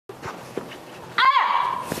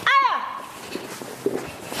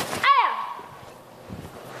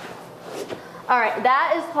All right,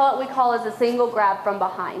 that is what we call as a single grab from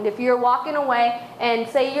behind. If you're walking away and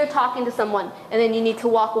say you're talking to someone and then you need to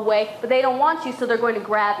walk away, but they don't want you, so they're going to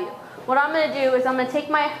grab you. What I'm going to do is I'm going to take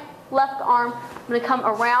my left arm, I'm going to come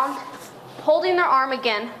around, holding their arm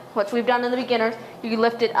again, which we've done in the beginners. You can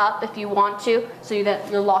lift it up if you want to, so that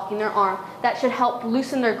you're locking their arm. That should help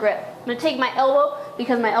loosen their grip. I'm going to take my elbow,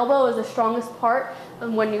 because my elbow is the strongest part.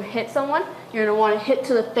 And when you hit someone, you're going to want to hit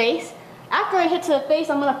to the face. After I hit to the face,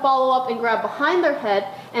 I'm going to follow up and grab behind their head,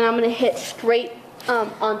 and I'm going to hit straight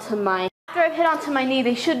onto my. After I've hit onto my knee,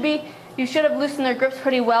 you should have loosened their grips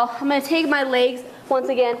pretty well. I'm going to take my legs, once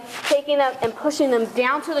again, taking them and pushing them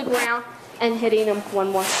down to the ground and hitting them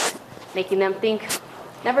one more time, making them think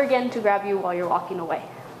never again to grab you while you're walking away.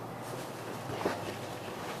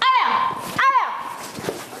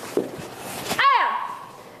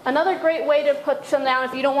 Another great way to push them down,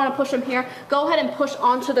 if you don't want to push them here, go ahead and push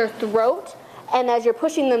onto their throat. And as you're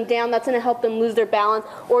pushing them down, that's going to help them lose their balance.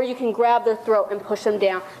 Or you can grab their throat and push them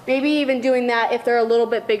down. Maybe even doing that if they're a little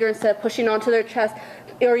bit bigger instead of pushing onto their chest.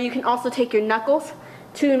 Or you can also take your knuckles,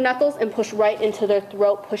 2 knuckles, and push right into their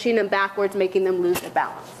throat, pushing them backwards, making them lose their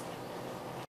balance.